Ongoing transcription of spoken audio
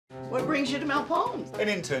What brings you to Malpone? An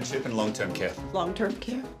internship in long-term care. Long-term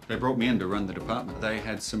care? They brought me in to run the department. They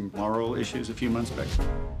had some moral issues a few months back.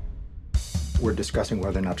 We're discussing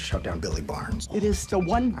whether or not to shut down Billy Barnes. It is the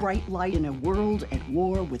one bright light in a world at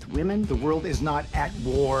war with women. The world is not at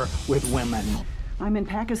war with women. I'm in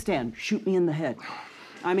Pakistan. Shoot me in the head.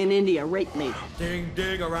 I'm in India. Rape me. Ding,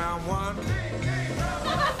 ding, around one.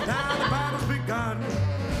 Now the battle's begun.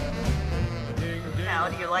 Ding, ding. How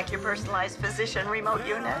do you like your personalized physician remote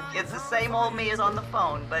unit? It's the same old me as on the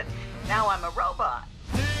phone, but now I'm a robot.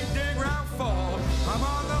 Ding, ding, round four. I'm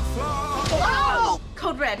on the floor. Whoa!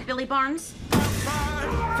 Code Red, Billy Barnes.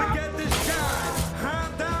 Forget this guy.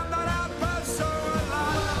 I'm down, not out, but so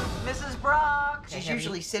alive. Mrs. Brock. She's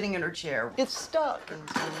usually sitting in her chair. It's stuck.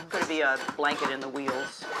 Could be a blanket in the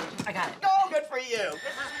wheels. I got it. Oh, good for you.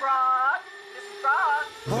 Mrs. Brock. Mrs. Brock.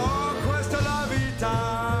 Oh,